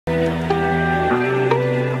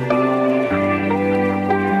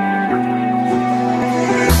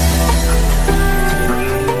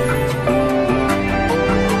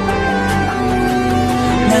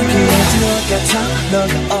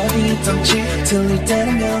틀릴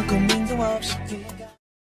때라면 고민도 없이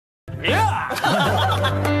야!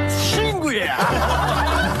 친구야!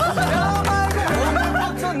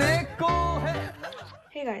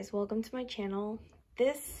 Hey guys, welcome to my channel.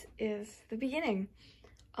 This is the beginning.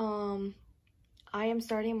 I am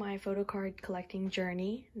starting my photocard collecting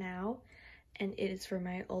journey now, and it is for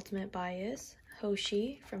my ultimate bias,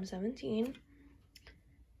 Hoshi from 17.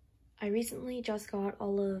 I recently just got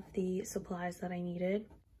all of the supplies that I needed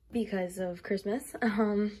because of Christmas.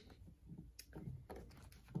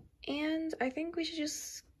 And I think we should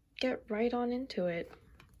just get right on into it.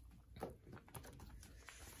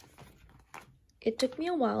 It took me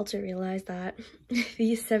a while to realize that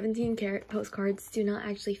these 17 karat postcards do not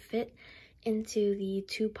actually fit into the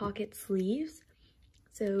 2-pocket sleeves.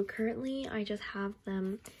 So currently I just have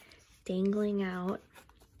them dangling out.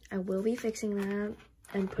 I will be fixing that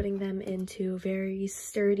and putting them into very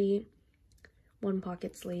sturdy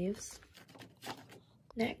 1-pocket sleeves.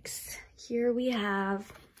 Next, here we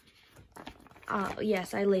have,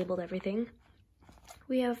 yes, I labeled everything.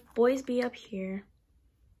 We have Boys Be up here,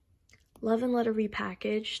 Love and Letter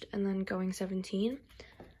repackaged, and then Going 17.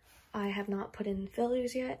 I have not put in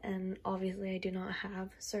fillers yet, and obviously I do not have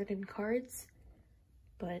certain cards,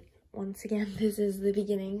 but once again, this is the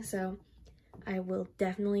beginning, so I will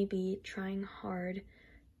definitely be trying hard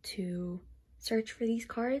to search for these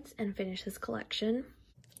cards and finish this collection.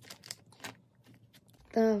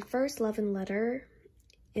 The first Love and Letter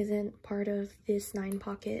isn't part of this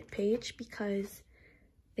 9-pocket page because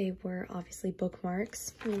they were obviously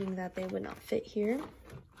bookmarks, meaning that they would not fit here.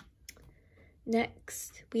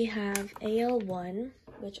 Next, we have AL1,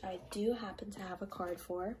 which I do happen to have a card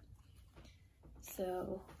for,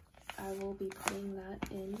 so I will be putting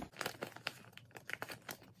that in.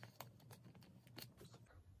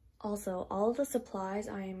 Also, all of the supplies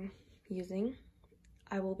I'm using,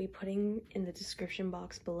 I will be putting in the description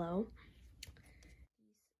box below.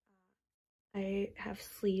 I have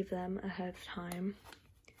sleeved them ahead of time,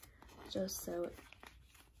 just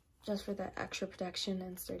for that extra protection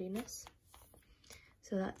and sturdiness.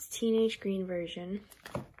 So that's Teenage Green version,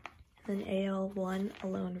 and then AL1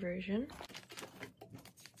 Alone version.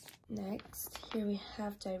 Next, here we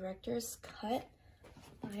have Director's Cut.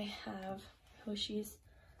 I have Hoshi's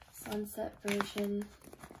Sunset version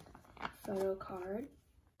photo card.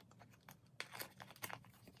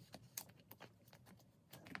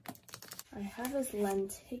 I have this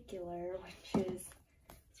lenticular, which is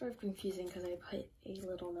sort of confusing because I put a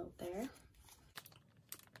little note there.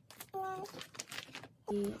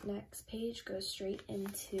 The next page goes straight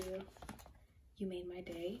into You Made My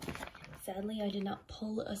Day. Sadly, I did not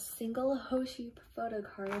pull a single Hoshi photo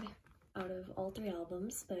card out of all 3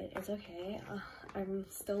 albums, but it's okay. I'm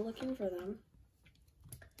still looking for them.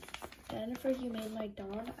 And for You Made My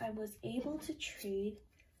Dawn, I was able to trade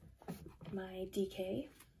my DK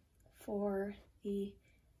for the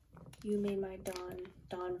You Made My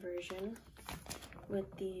Dawn version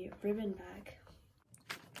with the ribbon back,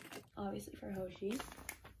 obviously for Hoshi.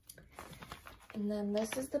 And then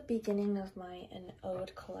this is the beginning of my An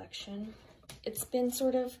Ode collection. It's been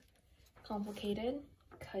sort of complicated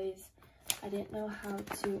because I didn't know how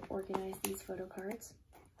to organize these photo cards,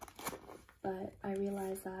 but I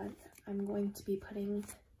realized that I'm going to be putting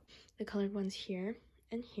the colored ones here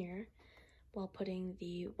and here, while putting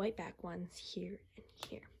the white back ones here and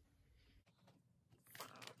here.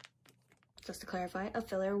 Just to clarify, a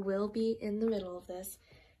filler will be in the middle of this,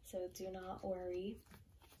 so do not worry.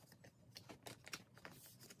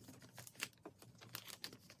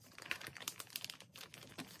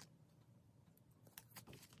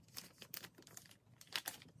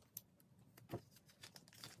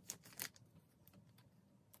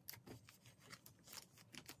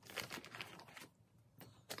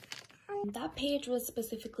 That page was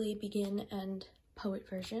specifically Begin and Poet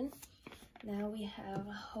version. Now we have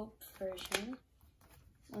a Hope version.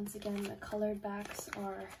 Once again, the colored backs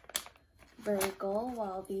are vertical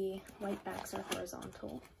while the white backs are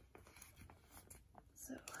horizontal.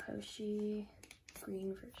 So Hoshi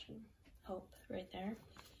green version, Hope right there.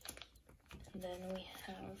 And then we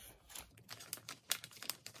have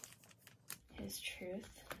His Truth.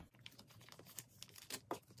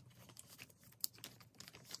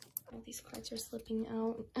 All these cards are slipping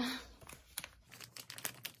out.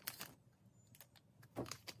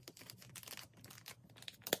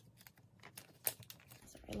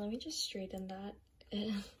 Sorry, let me just straighten that.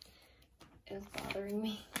 It is bothering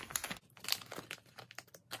me.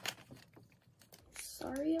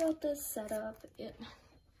 Sorry about this setup. It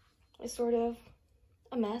is sort of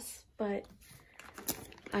a mess, but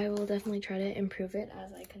I will definitely try to improve it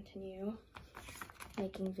as I continue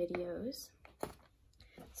making videos.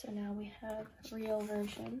 So now we have real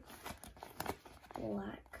version,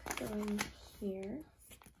 black going here.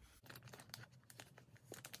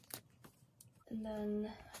 And then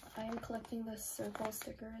I am collecting the circle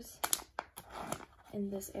stickers in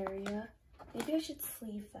this area. Maybe I should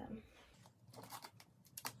sleeve them.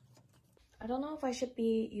 I don't know if I should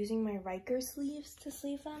be using my Riker sleeves to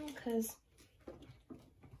sleeve them because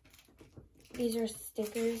these are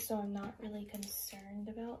stickers, so I'm not really concerned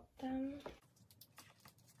about them.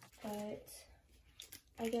 But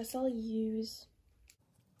I guess I'll use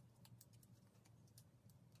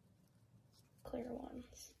clear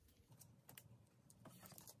ones.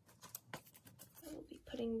 I will be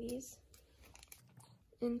putting these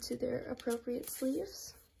into their appropriate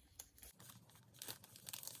sleeves.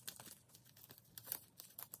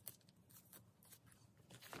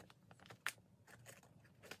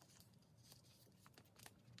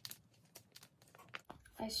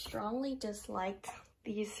 I strongly disliked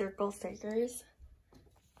these circle stickers,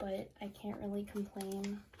 but I can't really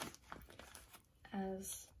complain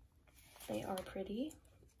as they are pretty.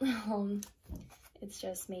 It's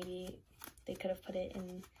just maybe they could have put it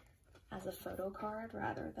in as a photo card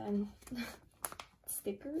rather than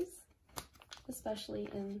stickers, especially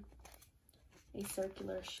in a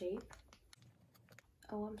circular shape.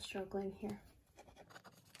 Oh, I'm struggling here.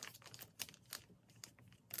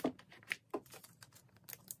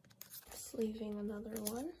 Sleeving another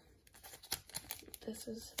one. This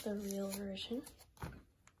is the real version.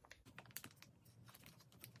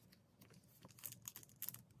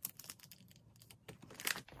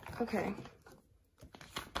 Okay.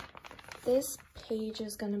 This page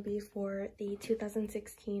is going to be for the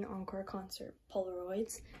 2016 Encore concert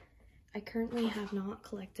Polaroids. I currently have not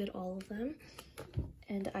collected all of them,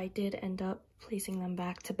 and I did end up placing them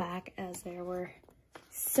back to back as there were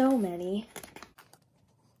so many.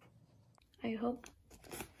 I hope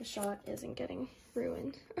the shot isn't getting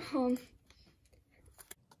ruined. I'm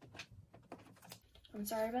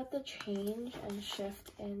sorry about the change and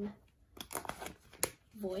shift in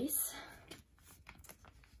voice.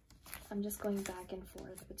 I'm just going back and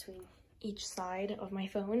forth between each side of my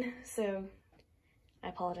phone, so I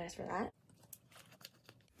apologize for that.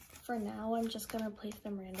 For now, I'm just gonna place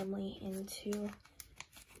them randomly into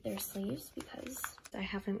their sleeves because I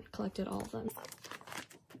haven't collected all of them.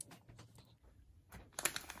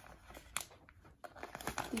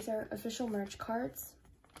 These are official merch cards,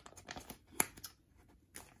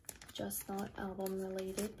 just not album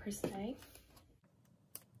related per se.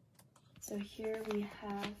 So here we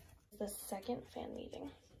have the second fan meeting.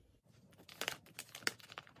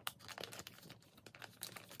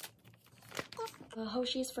 The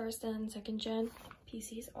Hoshi's first and second gen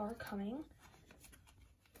PCs are coming.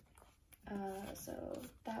 So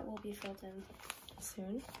that will be filled in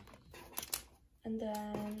soon. And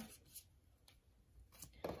then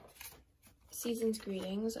Season's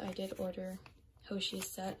Greetings, I did order Hoshi's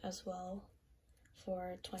set as well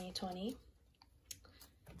for 2020.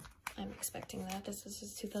 I'm expecting that. This is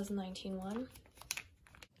his 2019 one.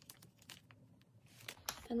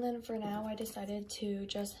 And then for now, I decided to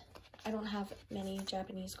I don't have many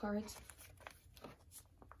Japanese cards,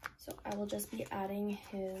 so I will just be adding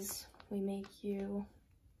his We Make You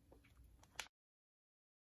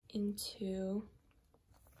into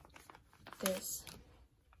this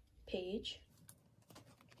page.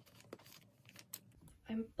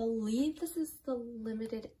 I believe this is the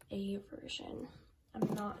limited A version.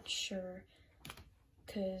 I'm not sure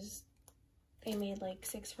because they made like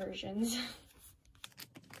 6 versions.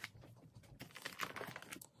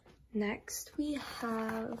 Next we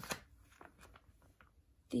have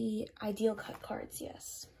the Ideal Cut cards,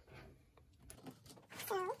 yes.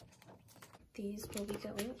 These will be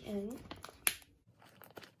going in.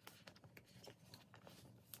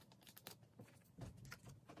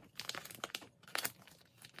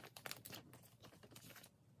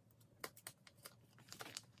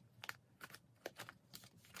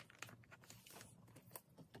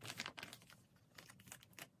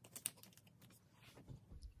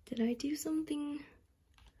 Did I do something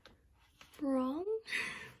wrong?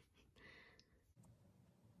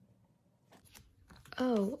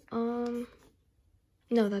 Oh,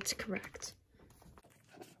 no, that's correct.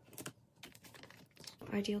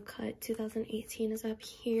 Ideal Cut 2018 is up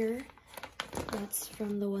here. That's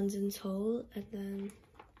from the ones in Seoul, and then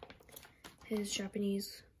his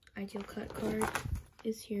Japanese Ideal Cut card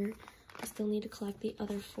is here. I still need to collect the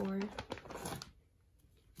other 4.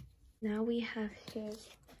 Now we have his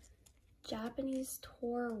Japanese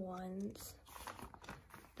tour ones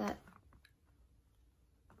that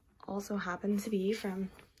also happen to be from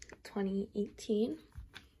 2018.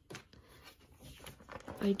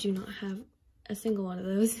 I do not have a single one of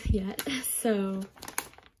those yet, so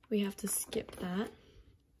we have to skip that.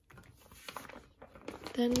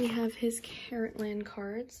 Then we have his Carrotland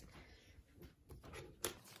cards.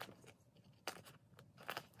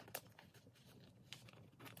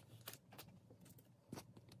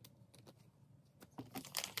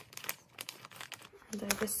 And I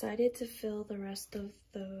decided to fill the rest of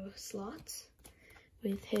the slots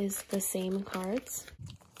with the same cards,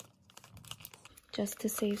 just to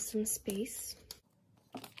save some space.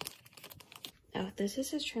 Oh, this is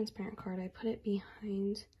his transparent card. I put it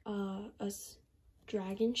behind a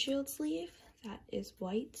dragon shield sleeve that is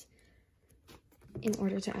white in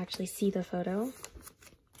order to actually see the photo.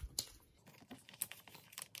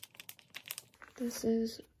 This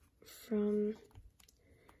is from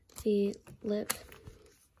the lip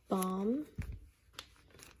balm.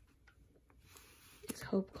 It's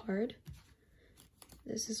Hope card.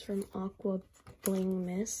 This is from Aqua Bling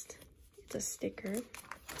Mist. It's a sticker.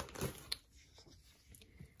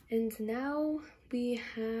 And now we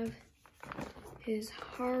have his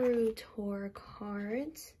Harutor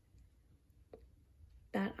cards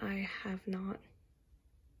that I have not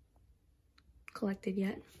collected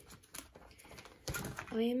yet.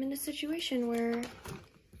 I am in a situation where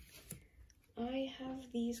I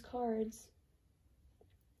have these cards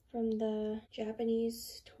from the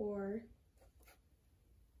Japanese tour,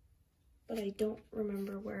 but I don't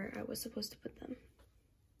remember where I was supposed to put them.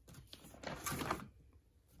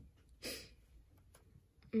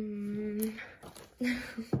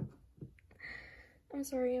 I'm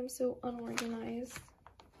sorry, I'm so unorganized.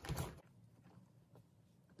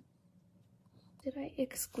 Did I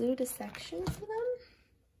exclude a section for them?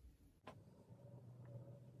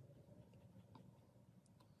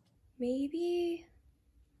 Maybe?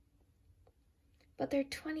 But they're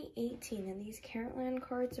 2018 and these Carrotland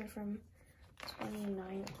cards are from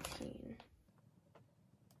 2019.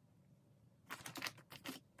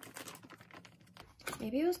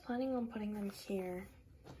 Maybe I was planning on putting them here.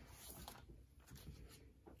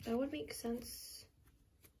 That would make sense,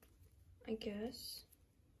 I guess.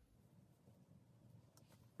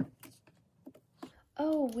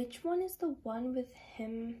 Oh, which one is the one with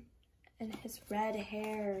him and his red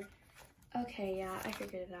hair? Okay, yeah, I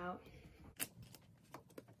figured it out.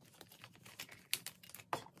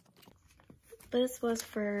 This was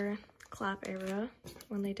for Clap Era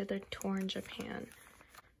when they did their tour in Japan.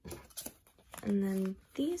 And then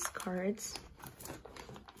these cards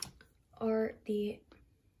are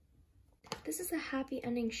this is a happy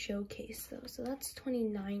ending showcase though, so that's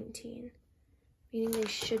 2019, meaning they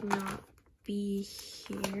should not be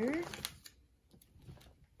here.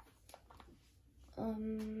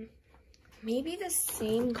 Maybe the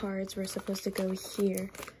same cards were supposed to go here,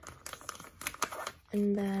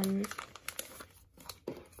 and then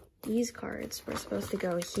these cards were supposed to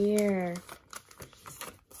go here.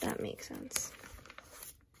 That makes sense.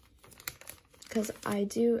 Because I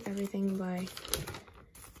do everything by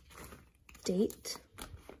date,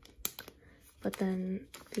 but then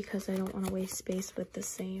because I don't want to waste space with the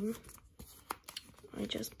same, I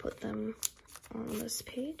just put them on this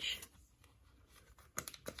page.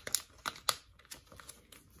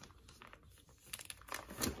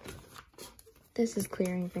 This is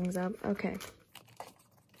clearing things up. Okay.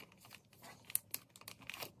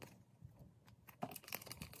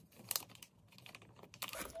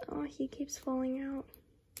 Oh, he keeps falling out.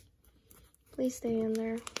 Please stay in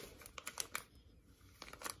there.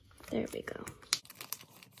 There we go.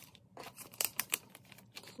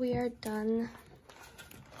 We are done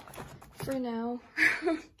for now.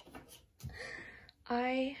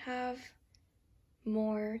 I have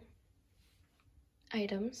more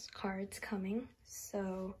items, cards coming,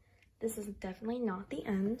 so this is definitely not the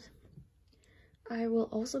end. I will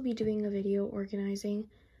also be doing a video organizing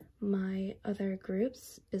my other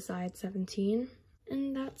groups besides 17,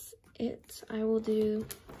 and that's it. I will do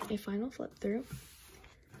a final flip through,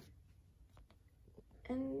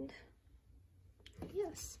 and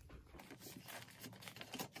yes.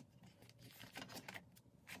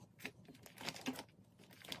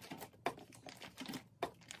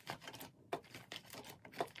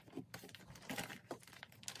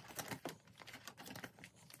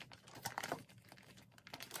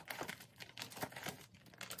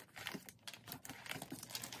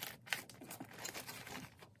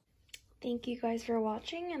 Thank you guys for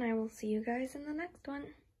watching, and I will see you guys in the next one.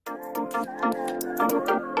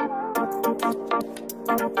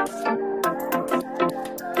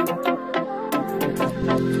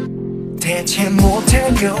 대체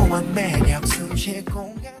못할 묘한 매력 수시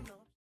공간